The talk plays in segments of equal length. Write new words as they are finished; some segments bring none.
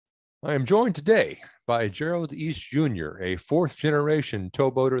I am joined today by Gerald East Jr., a fourth generation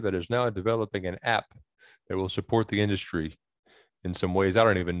towboater that is now developing an app that will support the industry in some ways I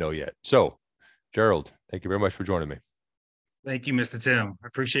don't even know yet. So, Gerald, thank you very much for joining me. Thank you, Mr. Tim. I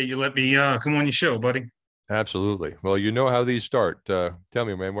appreciate you let me come on your show, buddy. Absolutely. Well, you know how these start. Tell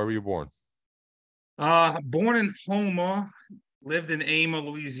me, man, where were you born? Born in Houma, lived in Ama,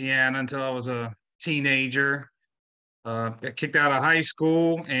 Louisiana until I was a teenager. Got kicked out of high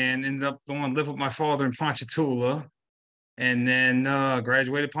school and ended up going to live with my father in Ponchatoula. And then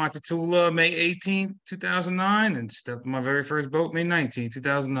graduated Ponchatoula May 18th, 2009, and stepped on my very first boat May 19th,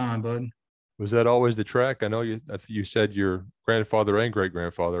 2009, bud. Was that always the track? I know you said your grandfather and great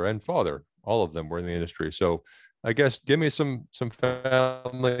grandfather and father, all of them were in the industry. So, I guess give me some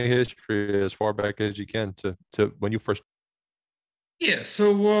family history as far back as you can to when you first. Yeah,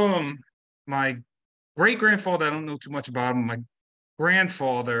 so my great grandfather, I don't know too much about him. My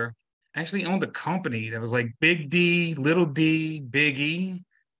grandfather actually owned a company that was like Big D, Little D, Big E,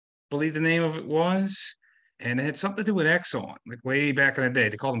 believe the name of it was. And it had something to do with Exxon, like way back in the day.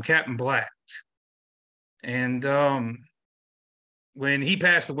 They called him Captain Black. And when he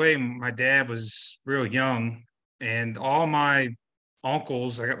passed away, my dad was real young, and all my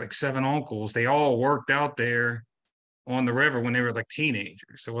uncles, I got like seven uncles, they all worked out there on the river when they were like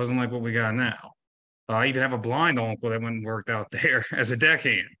teenagers. So it wasn't like what we got now. I even have a blind uncle that went and worked out there as a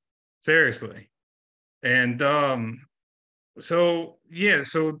deckhand. Seriously. And so yeah,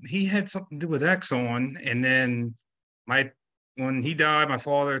 so he had something to do with Exxon, and then my when he died, my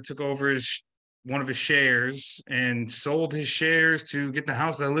father took over his one of his shares and sold his shares to get the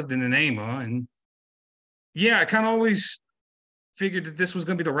house that I lived in Ama. And yeah, I kind of always figured that this was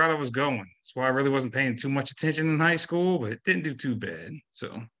going to be the route I was going. That's why I really wasn't paying too much attention in high school, but it didn't do too bad. So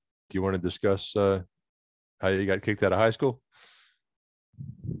Do you want to discuss how you got kicked out of high school?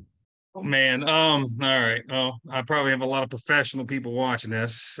 oh, man, all right. Well, I probably have a lot of professional people watching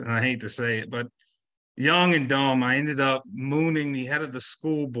this, and I hate to say it, but young and dumb, I ended up mooning the head of the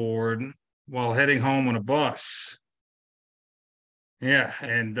school board while heading home on a bus. Yeah,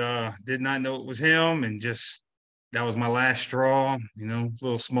 and did not know it was him, and just that was my last straw.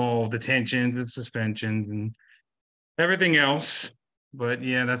 Little small detentions and suspensions and everything else. But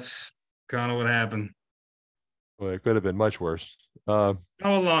yeah, that's kind of what happened. Well, it could have been much worse. Uh,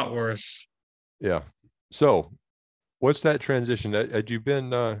 Oh, a lot worse. yeah. So, what's that transition? Had you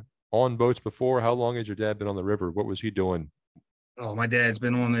been on boats before? How long has your dad been on the river? What was he doing? Oh, my dad's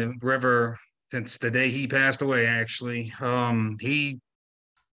been on the river since the day he passed away, actually. He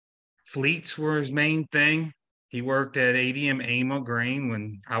fleets were his main thing. He worked at ADM Ama Grain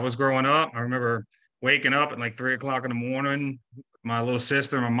when I was growing up. I remember waking up at like 3 o'clock in the morning. My little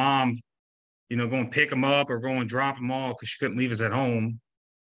sister and my mom, going to pick him up or going to drop him off because she couldn't leave us at home.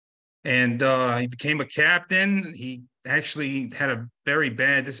 And he became a captain. He actually had a very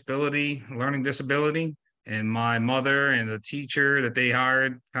bad disability, learning disability. And my mother and the teacher that they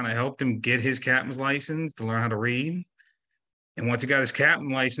hired kind of helped him get his captain's license to learn how to read. And once he got his captain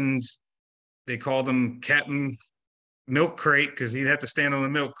license, they called him Captain Milk Crate because he'd have to stand on the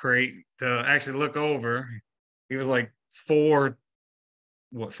milk crate to actually look over. He was like 4'9",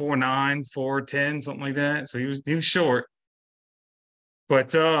 4'10", something like that. So he was short.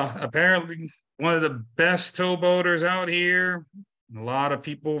 But apparently one of the best towboaters out here. A lot of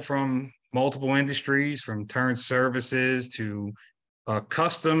people from multiple industries, from turn services to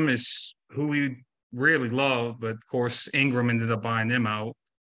custom is who we really love. But of course, Ingram ended up buying them out.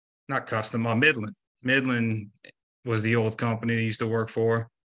 Not custom, Midland. Midland was the old company he used to work for.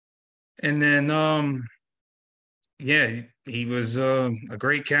 And then, yeah, he was a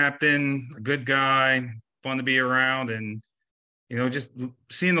great captain, a good guy, fun to be around. And, just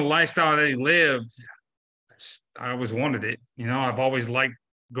seeing the lifestyle that he lived, I always wanted it. I've always liked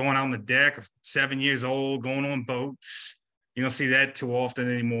going out on the deck. 7 years old, going on boats. You don't see that too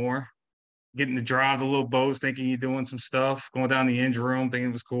often anymore. Getting to drive the little boats, thinking you're doing some stuff, going down the engine room,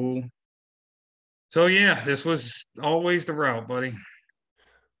 thinking it was cool. So yeah, this was always the route, buddy.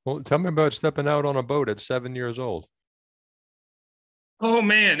 Well, tell me about stepping out on a boat at 7 years old. Oh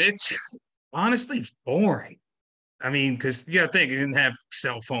man, it's honestly boring. I mean, because you gotta think you didn't have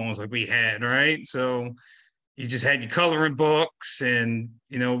cell phones like we had, right? So you just had your coloring books and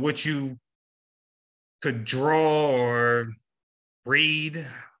what you could draw or read,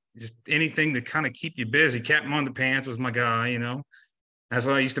 just anything to kind of keep you busy. Captain Underpants was my guy. That's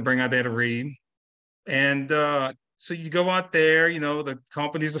what I used to bring out there to read. And so you go out there, the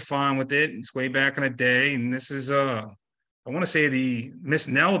companies are fine with it. It's way back in the day. And this is I want to say the Miss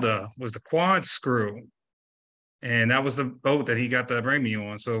Nelda was the quad screw. And that was the boat that he got to bring me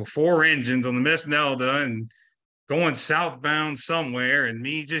on. So 4 engines on the Miss Nelda and going southbound somewhere, and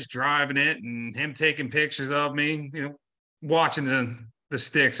me just driving it and him taking pictures of me, watching the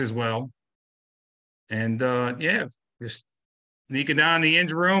sticks as well. And yeah, just sneaking down the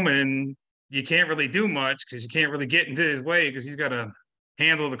engine room, and you can't really do much because you can't really get into his way because he's got to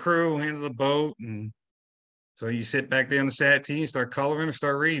handle the crew, handle the boat, and so you sit back there on the sat T and start coloring and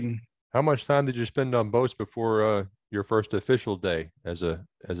start reading. How much time did you spend on boats before your first official day as a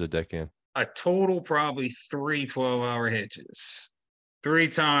deckhand? A total probably 3 12-hour hitches. 3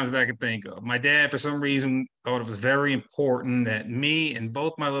 times that I could think of. My dad, for some reason, thought it was very important that me and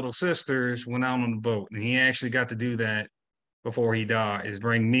both my little sisters went out on the boat. And he actually got to do that before he died, is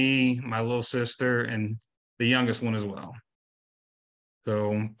bring me, my little sister, and the youngest one as well.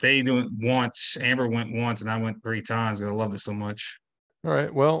 So they do it once. Amber went once, and I went 3 times because I loved it so much. All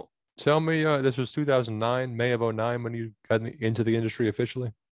right. Well, tell me, this was 2009, May of '09 when you got into the industry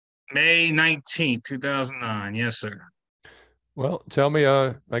officially. May 19th, 2009. Yes, sir. Well, tell me,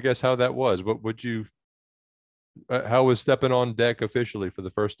 I guess how that was. What would you, how was stepping on deck officially for the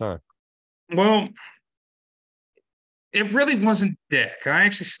first time? Well, it really wasn't deck. I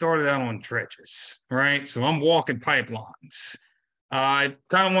actually started out on dredges, right? So I'm walking pipelines. I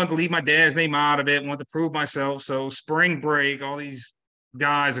kind of wanted to leave my dad's name out of it, wanted to prove myself. So spring break, all these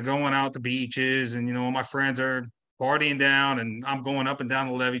guys are going out to beaches, and all my friends are partying down, and I'm going up and down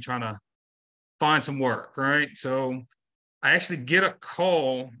the levee trying to find some work, right? So I actually get a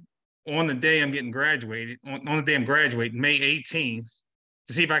call on the day I'm getting graduated, on the day I'm graduating, May 18th,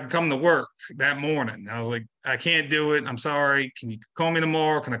 to see if I can come to work that morning. I was like, I can't do it. I'm sorry. Can you call me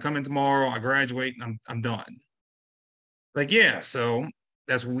tomorrow? Can I come in tomorrow? I graduate and I'm done. Like, yeah. So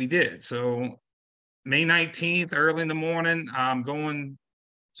that's what we did. So May 19th, early in the morning, I'm going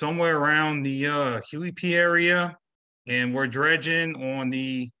somewhere around the Huey P area, and we're dredging on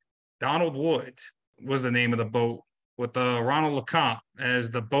the Donald Wood was the name of the boat, with Ronald LeCompte as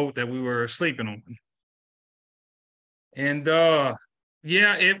the boat that we were sleeping on. And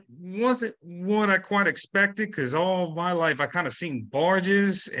yeah, it wasn't what I quite expected because all of my life I kind of seen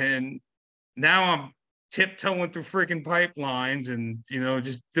barges, and now I'm tiptoeing through freaking pipelines and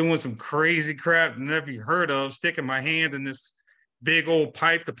just doing some crazy crap never heard of, sticking my hand in this big old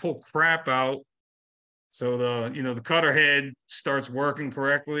pipe to pull crap out. So the cutter head starts working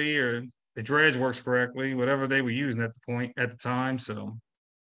correctly, or the dredge works correctly, whatever they were using at the time. So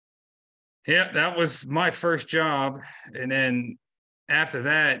yeah, that was my first job. And then after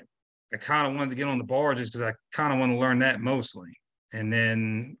that, I kind of wanted to get on the barges because I kind of want to learn that mostly. And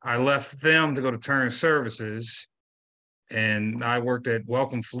then I left them to go to Turner Services, and I worked at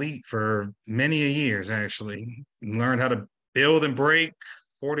Welcome Fleet for many a years actually, and learned how to build and break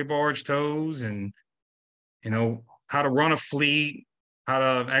 40 barge tows, and how to run a fleet, how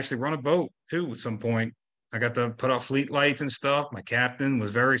to actually run a boat too at some point. I got to put out fleet lights and stuff. My captain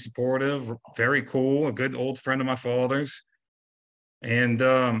was very supportive, very cool, a good old friend of my father's. And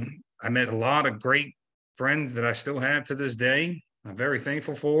I met a lot of great friends that I still have to this day. I'm very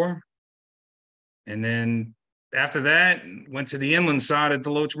thankful for. And then after that, went to the inland side of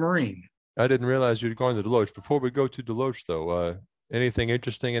Deloach Marine. I didn't realize you'd gone to Deloach. Before we go to Deloach, though, anything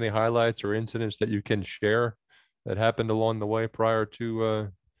interesting, any highlights or incidents that you can share that happened along the way prior to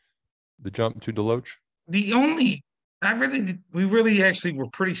the jump to Deloach? The only we really actually were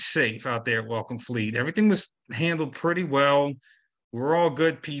pretty safe out there at Welcome Fleet. Everything was handled pretty well. We were all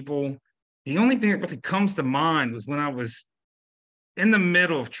good people. The only thing that really comes to mind was when I was in the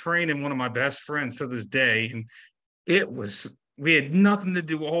middle of training one of my best friends to this day, and we had nothing to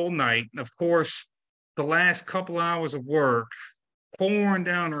do all night. And of course, the last couple hours of work, pouring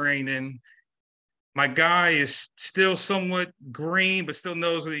down raining. My guy is still somewhat green, but still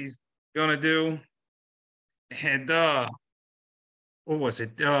knows what he's gonna do. And what was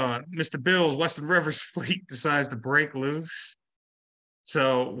it? Mr. Bill's Western Rivers fleet decides to break loose.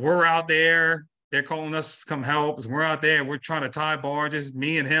 So we're out there. They're calling us to come help. We're out there. We're trying to tie barges.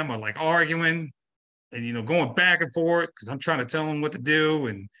 Me and him are like arguing and going back and forth because I'm trying to tell him what to do.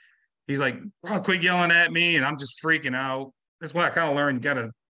 And he's like, "Oh, quit yelling at me," and I'm just freaking out. That's why I kind of learned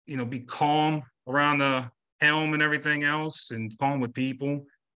you gotta, be calm around the helm and everything else, and calm with people.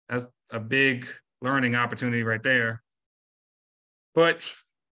 That's a big learning opportunity right there. But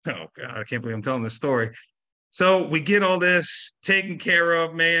oh God, I can't believe I'm telling this story. So we get all this taken care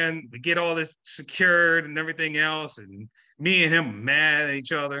of, man. We get all this secured and everything else. And me and him are mad at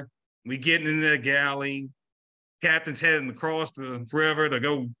each other. We get into the galley. Captain's heading across the river to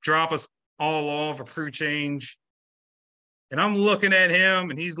go drop us all off a crew change. And I'm looking at him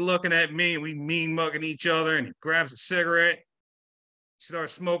and he's looking at me and we mean mugging each other. And he grabs a cigarette,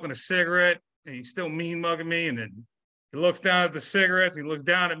 starts smoking a cigarette, and he's still mean mugging me. And then he looks down at the cigarettes, he looks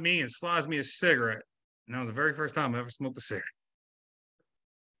down at me and slides me a cigarette. And that was the very first time I ever smoked a cigarette.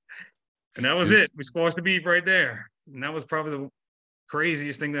 And that was it. We squashed the beef right there. And that was probably the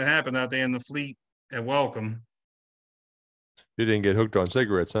craziest thing that happened out there in the fleet at Welcome. You didn't get hooked on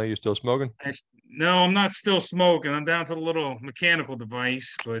cigarettes, huh? You still smoking? Actually, no, I'm not still smoking. I'm down to the little mechanical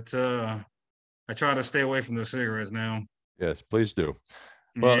device, but I try to stay away from the cigarettes now. Yes, please do.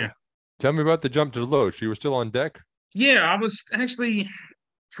 Well, Yeah. tell me about the jump to the Loach. You were still on deck? Yeah, I was actually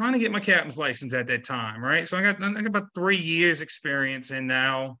trying to get my captain's license at that time, right? So I got about 3 years experience in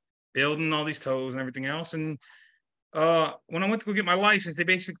now building all these tows and everything else. And when I went to go get my license, they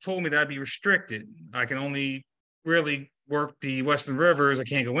basically told me that I'd be restricted. I can only really work the Western Rivers. I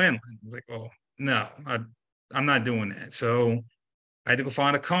can't go inland. I was like, oh no, I'm not doing that. So I had to go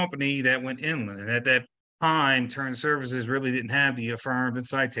find a company that went inland. And at that time, Turn Services really didn't have the affirmed and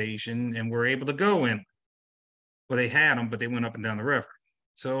citation and were able to go in. Well, they had them, but they went up and down the river.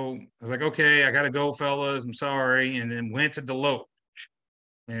 So I was like, okay, I got to go, fellas. I'm sorry. And then went to Deloach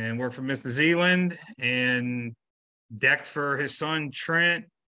and worked for Mr. Zealand and decked for his son, Trent,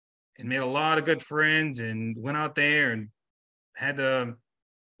 and made a lot of good friends and went out there and had to,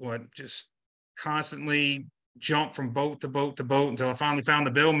 just constantly jump from boat to boat to boat until I finally found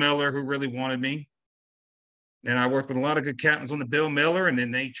the Bill Miller who really wanted me. Then I worked with a lot of good captains on the Bill Miller, and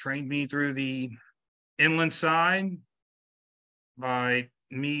then they trained me through the inland side by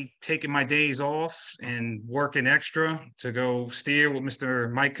me taking my days off and working extra to go steer with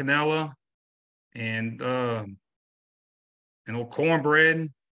Mr. Mike Canella and an old cornbread,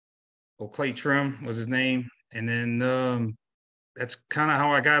 old Clay Trim was his name. And then that's kind of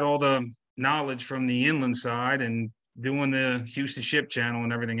how I got all the knowledge from the inland side and doing the Houston Ship Channel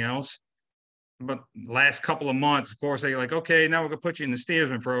and everything else. But last couple of months, of course, they're like, okay, now we're gonna put you in the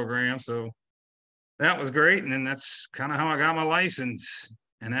steersman program. So that was great. And then that's kind of how I got my license.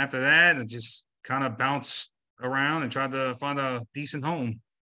 And after that, I just kind of bounced around and tried to find a decent home.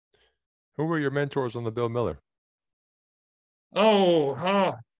 Who were your mentors on the Bill Miller?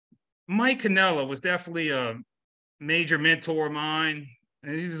 Oh, Mike Canella was definitely a major mentor of mine.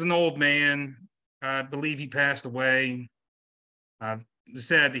 And he was an old man. I believe he passed away.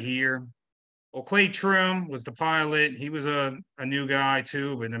 Sad to hear. Well, Clay Trim was the pilot. He was a new guy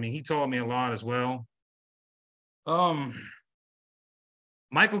too, but I mean, he taught me a lot as well.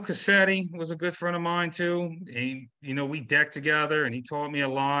 Michael Cassetti was a good friend of mine too. We decked together and he taught me a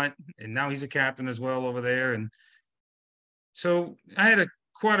lot. And now he's a captain as well over there. And so I had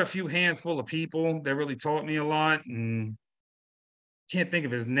quite a few handful of people that really taught me a lot. And can't think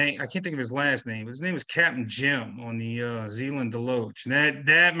of his name. I can't think of his last name. His name was Captain Jim on the Zealand Deloach. And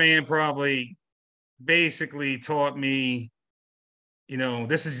that man probably basically taught me,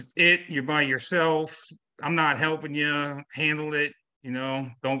 this is it. You're by yourself. I'm not helping you handle it.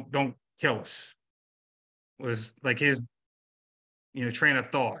 Don't kill us. Was like his, train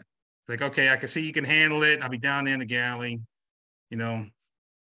of thought. Like, okay, I can see you can handle it. I'll be down there in the galley. Do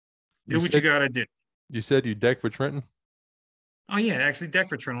what you got to do. You said you decked for Trenton? Oh yeah, actually decked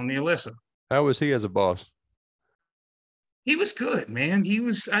for Trent on the Alyssa. How was he as a boss? He was good, man. He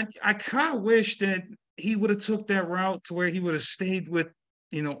was. I kind of wish that he would have took that route to where he would have stayed with,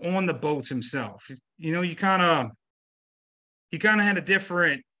 on the boats himself. He kind of had a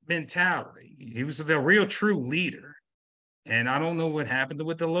different mentality. He was the real true leader. And I don't know what happened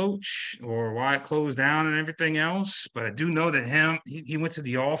with the Loach or why it closed down and everything else, but I do know that he went to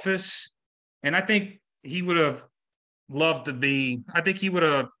the office, and I think he would have loved to be. I think he would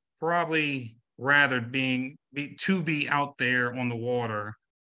have probably rather be out there on the water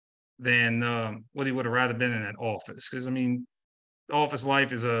than what he would have rather been in that office. Because I mean, office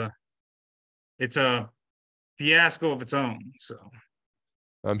life it's a fiasco of its own. So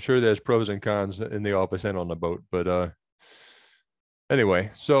I'm sure there's pros and cons in the office and on the boat, but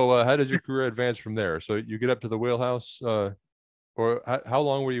anyway, so how does your career advance from there? So you get up to the wheelhouse, or how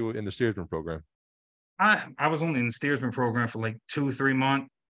long were you in the steersman program? I was only in the steersman program for like 2 or 3 months,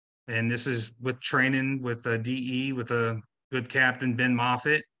 and this is with training with a DE with a good captain Ben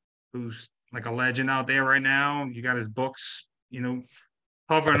Moffitt, who's like a legend out there right now. You got his books,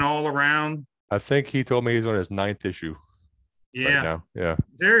 hovering all around. I think he told me he's on his 9th issue right Yeah, now. Yeah.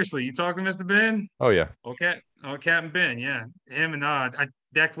 seriously, you talk to Mr. Ben? Oh yeah. Okay, Captain Ben. Yeah, him and I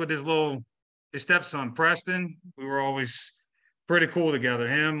decked with his stepson Preston. We were always pretty cool together.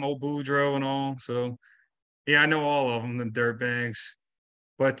 Him, old Boudreaux, and all. So yeah, I know all of them, the dirtbags.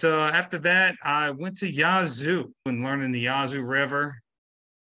 But after that, I went to Yazoo and learning the Yazoo River.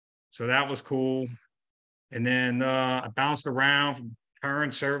 So that was cool. And then I bounced around from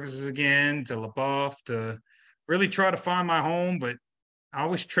current services again to LaBeouf to really try to find my home. But I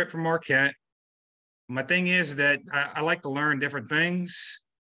always trip from Marquette. My thing is that I like to learn different things.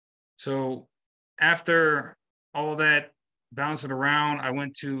 So after all that bouncing around, I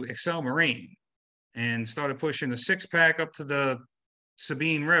went to Excel Marine and started pushing the 6-pack up to the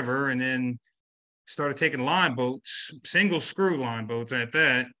Sabine River, and then started taking line boats, single screw line boats at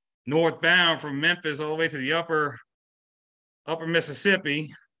that, northbound from Memphis all the way to the upper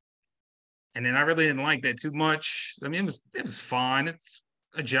Mississippi. And then I really didn't like that too much. I mean, it was fine. It's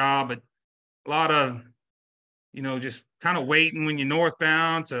a job, but a lot of just kind of waiting when you're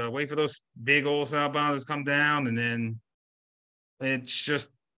northbound to wait for those big old southbounders to come down, and then it's just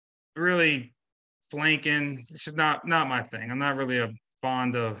really flanking. It's just not my thing. I'm not really a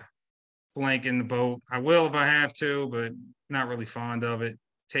fond of flanking the boat. I will if I have to, but not really fond of it.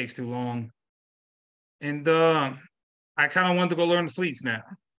 Takes too long. And I kind of wanted to go learn the fleets now.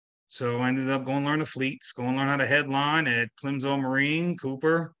 So I ended up going learn the fleets, going learn how to headline at Plimsoll Marine,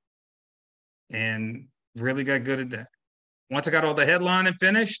 Cooper, and really got good at that. Once I got all the headlining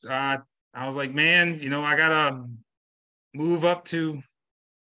finished, I was like, man, I gotta move up to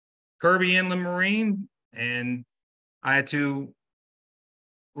Kirby Inland Marine, and I had to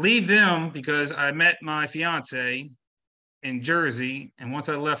leave them because I met my fiance in Jersey, and once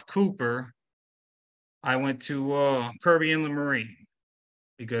I left Cooper, I went to Kirby Inland Marine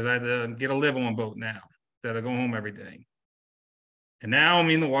because I had to get a live-on boat now that I go home every day. And now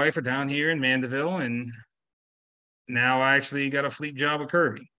me and the wife are down here in Mandeville, and now I actually got a fleet job at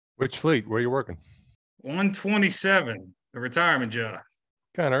Kirby. Which fleet? Where are you working? 127, the retirement job.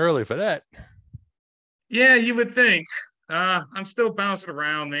 Kind of early for that. Yeah, you would think. I'm still bouncing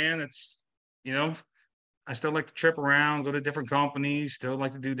around, man. It's, I still like to trip around, go to different companies, still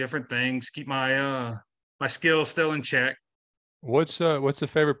like to do different things, keep my skills still in check. What's the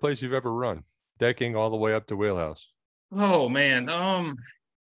favorite place you've ever run? Decking all the way up to wheelhouse. Oh man,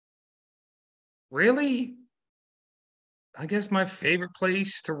 really, I guess my favorite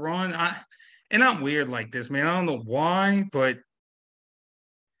place to run. And I'm weird like this, man. I don't know why, but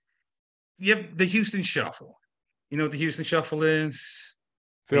you have the Houston Shuffle. You know what the Houston Shuffle is?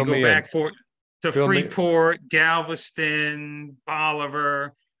 Fill You go me in. back to Fill me. Freeport, Galveston,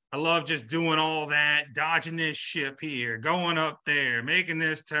 Bolivar. I love just doing all that, dodging this ship here, going up there, making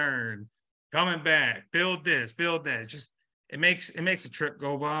this turn, coming back, build this, build that. Just it makes a trip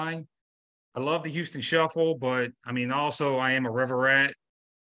go by. I love the Houston Shuffle, but I mean, also I am a river rat.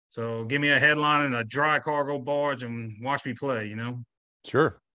 So give me a headline and a dry cargo barge and watch me play.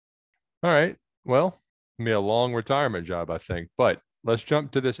 Sure. All right. Well, it'll be a long retirement job, I think. But let's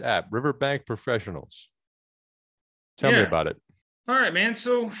jump to this app, Riverbank Professionals. Tell me Yeah. about it. All right, man.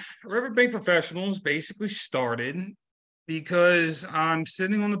 So Riverbank Professionals basically started because I'm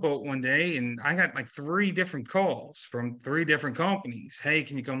sitting on the boat one day and I got like 3 different calls from 3 different companies. Hey,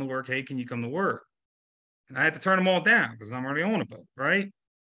 can you come to work? Hey, can you come to work? And I had to turn them all down because I'm already on a boat, right?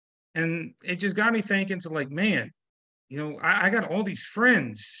 And it just got me thinking to like, man, I got all these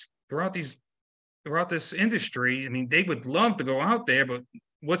friends throughout this industry. I mean, they would love to go out there, but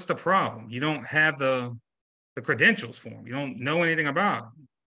what's the problem? You don't have the credentials for them. You don't know anything about them.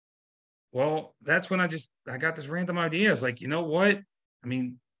 Well, that's when I got this random idea. I was like, you know what? I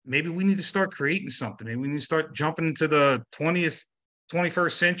mean, maybe we need to start creating something. Maybe we need to start jumping into the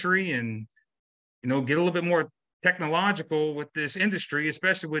 21st century and, get a little bit more technological with this industry,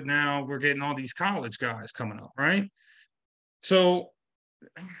 especially with now we're getting all these college guys coming up, right? So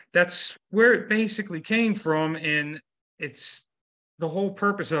that's where it basically came from. And it's the whole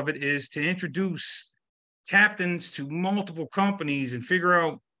purpose of it is to introduce captains to multiple companies and figure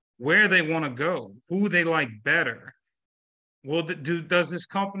out where they want to go, who they like better. Well, does this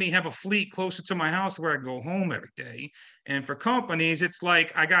company have a fleet closer to my house where I go home every day? And for companies, it's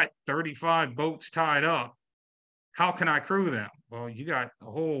like I got 35 boats tied up. How can I crew them? Well, you got a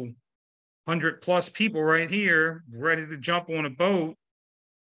whole 100+ people right here ready to jump on a boat.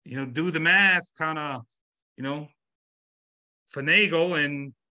 Do the math, kind of, you know, finagle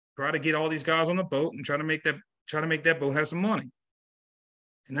and try to get all these guys on the boat and try to make that boat have some money.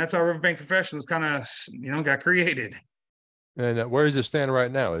 And that's how Riverbank Professionals kind of, got created. And where does it stand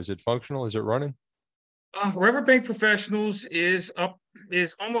right now? Is it functional? Is it running? Riverbank Professionals is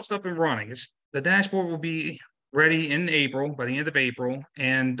almost up and running. The dashboard will be ready in April, by the end of April,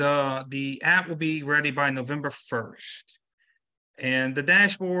 and the app will be ready by November 1st. And the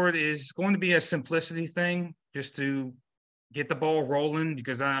dashboard is going to be a simplicity thing, just to get the ball rolling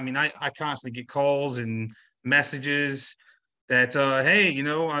because I mean, I constantly get calls and messages that, hey,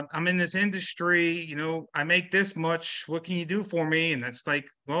 I'm in this industry, I make this much. What can you do for me? And that's like,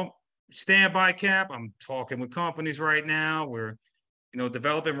 well, standby cap. I'm talking with companies right now. We're,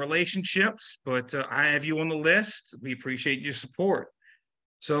 developing relationships, but I have you on the list. We appreciate your support.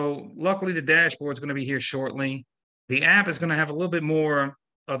 So luckily, the dashboard is going to be here shortly. The app is going to have a little bit more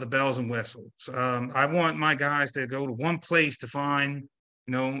of the bells and whistles. I want my guys to go to one place to find,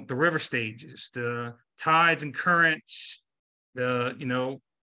 the river stages, the tides and currents, the,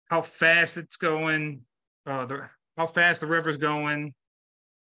 how fast it's going, how fast the river's going,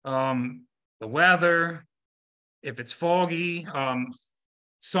 the weather, if it's foggy.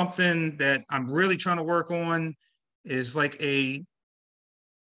 Something that I'm really trying to work on is like a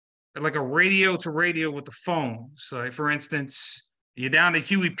radio to radio with the phone. So, like, for instance, you're down at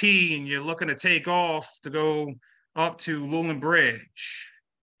Huey P and you're looking to take off to go up to Luling Bridge.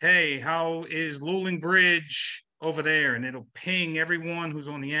 Hey, how is Luling Bridge over there? And it'll ping everyone who's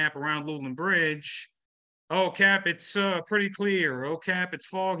on the app around Luling Bridge. Oh, Cap, it's pretty clear. Oh, Cap, it's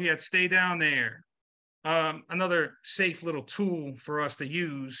foggy. I'd stay down there. Another safe little tool for us to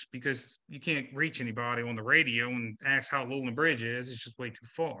use because you can't reach anybody on the radio and ask how Luling Bridge is. It's just way too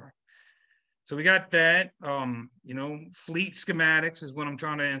far. So we got that. Fleet schematics is what I'm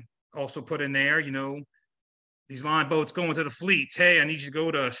trying to also put in there. These line boats going to the fleets. Hey, I need you to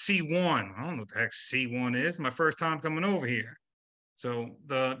go to C1. I don't know what the heck C1 is. My first time coming over here. So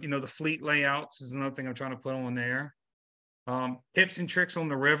the fleet layouts is another thing I'm trying to put on there. Tips and tricks on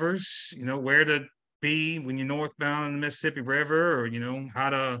the rivers. Where to be when you're northbound in the Mississippi River, or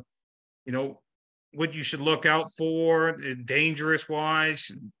how to, what you should look out for, dangerous wise,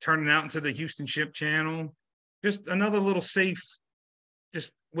 turning out into the Houston Ship Channel. Just another little safe,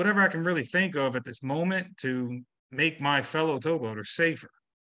 just whatever I can really think of at this moment to make my fellow towboaters safer,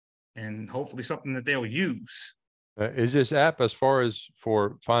 and hopefully something that they'll use. Is this app, as far as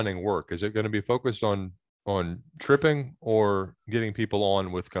for finding work, is it going to be focused on tripping or getting people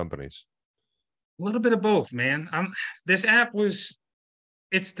on with companies? A little bit of both, man. This app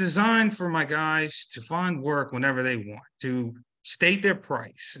it's designed for my guys to find work whenever they want, to state their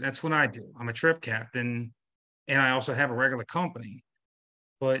price. That's what I do. I'm a trip captain and I also have a regular company.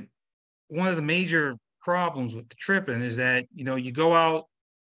 But one of the major problems with the tripping is that, you go out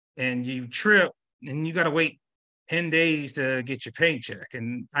and you trip and you got to wait 10 days to get your paycheck.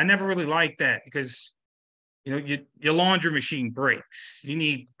 And I never really liked that because, your laundry machine breaks. You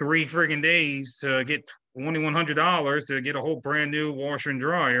need 3 friggin' days to get $2,100 to get a whole brand new washer and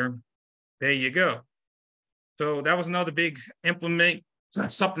dryer. There you go. So that was another big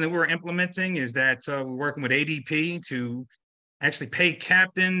something that we were implementing, is that we're working with ADP to actually pay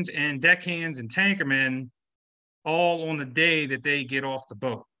captains and deckhands and tankermen all on the day that they get off the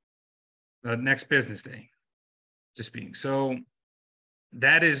boat, the next business day, to speak. So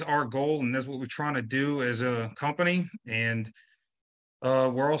that is our goal, and that's what we're trying to do as a company. And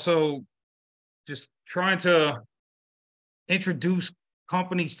we're also just trying to introduce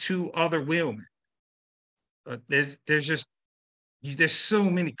companies to other wheelmen. There's so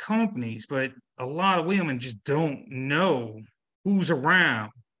many companies, but a lot of wheelmen just don't know who's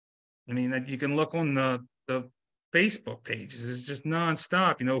around. I mean, you can look on the Facebook pages. It's just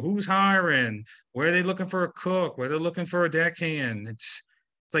nonstop. Who's hiring, where they looking for a cook, where they're looking for a deckhand. It's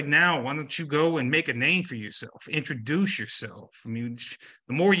like, now, why don't you go and make a name for yourself? Introduce yourself. I mean,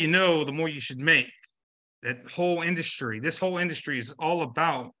 the more you know, the more you should make. This whole industry is all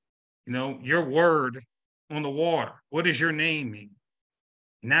about, your word on the water. What does your name mean?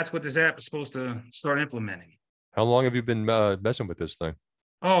 And that's what this app is supposed to start implementing. How long have you been messing with this thing?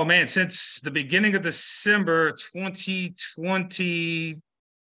 Oh man, since the beginning of December 2022.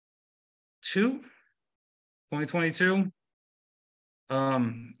 2022.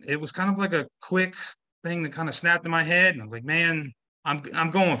 It was kind of like a quick thing that kind of snapped in my head, and I was like, man, I'm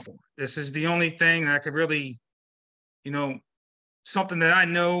going for it. This is the only thing that I could really, something that I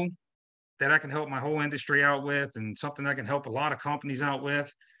know that I can help my whole industry out with, and something I can help a lot of companies out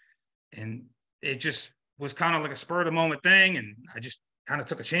with. And it just was kind of like a spur of the moment thing, and I just kind of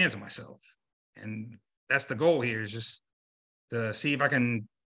took a chance on myself. And that's the goal here, is just to see if I can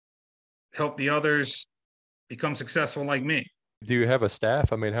help the others become successful like me. Do you have a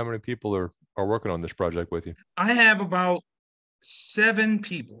staff? I mean, how many people are working on this project with you? I have about 7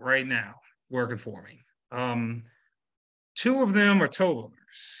 people right now working for me. 2 of them are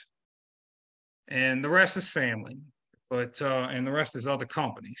towboaters, and the rest is family, but and the rest is other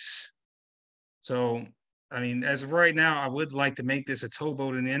companies. So, I mean, as of right now, I would like to make this a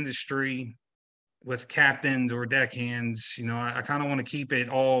towboat in the industry with captains or deckhands. I kind of want to keep it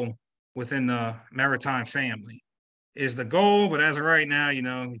all within the maritime family is the goal. But as of right now, you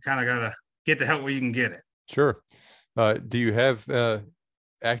kind of got to get the help where you can get it. Sure. Do you have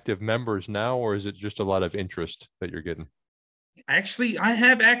active members now, or is it just a lot of interest that you're getting? Actually, I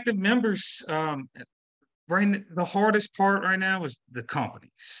have active members. The hardest part right now is the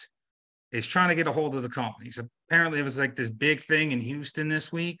companies. Is trying to get a hold of the companies. Apparently, it was like this big thing in Houston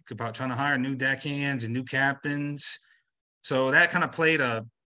this week about trying to hire new deckhands and new captains. So that kind of played a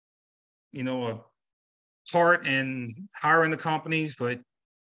part in hiring the companies, but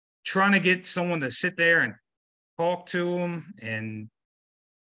trying to get someone to sit there and talk to them and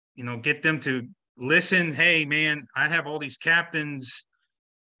get them to listen. Hey, man, I have all these captains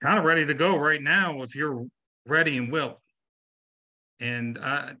kind of ready to go right now if you're ready and willing. And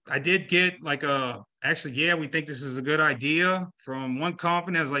I did get like actually, yeah, we think this is a good idea from one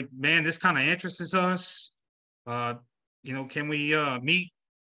company. I was like, man, this kind of interests us. Can we meet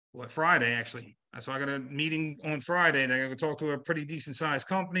Friday actually? So I got a meeting on Friday and I got to talk to a pretty decent sized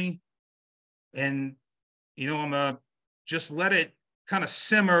company. And, I'm just let it kind of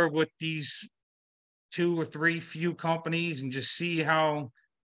simmer with these 2 or 3 few companies and just see how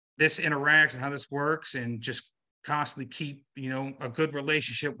this interacts and how this works and just constantly keep, a good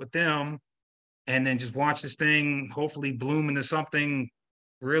relationship with them and then just watch this thing hopefully bloom into something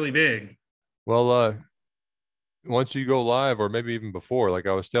really big. Well, once you go live, or maybe even before, like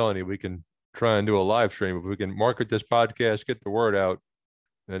I was telling you, we can try and do a live stream. If we can market this podcast, get the word out,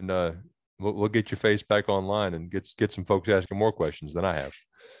 and we'll get your face back online and get some folks asking more questions than I have.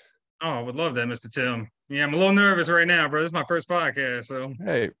 Oh, I would love that, Mr. Tim. Yeah, I'm a little nervous right now, bro. This is my first podcast, so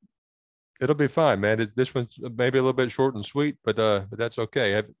hey, it'll be fine, man. This one's maybe a little bit short and sweet, but that's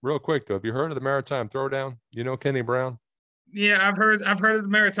okay. Real quick though, have you heard of the Maritime Throwdown? You know Kenny Brown? yeah, I've heard of the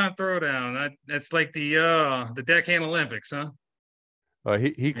Maritime Throwdown. That's like the deckhand Olympics, huh?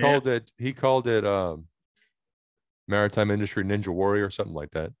 He Yeah, called it Maritime Industry Ninja Warrior, something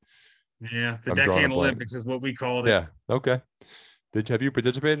like that. yeah. The I'm drawing a deckhand blank. Olympics is what we called it. Yeah. Okay. Have you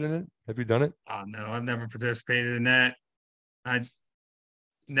participated in it? Have you done it? Oh no, I've never participated in that. I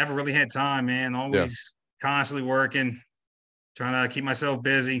never really had time, man. Yeah. Always constantly working, trying to keep myself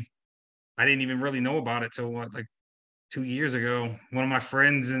busy. I didn't even really know about it till like 2 years ago. One of my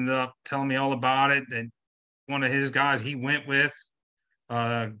friends ended up telling me all about it. And one of his guys he went with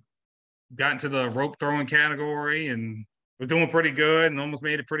uh, got into the rope throwing category and was doing pretty good and almost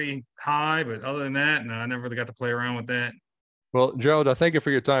made it pretty high. But other than that, no, I never really got to play around with that. Well, Gerald, I thank you for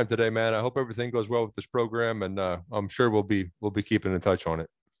your time today, man. I hope everything goes well with this program, and I'm sure we'll be keeping in touch on it.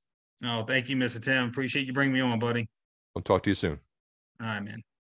 Oh, thank you, Mr. Tim. Appreciate you bringing me on, buddy. I'll talk to you soon. All right, man.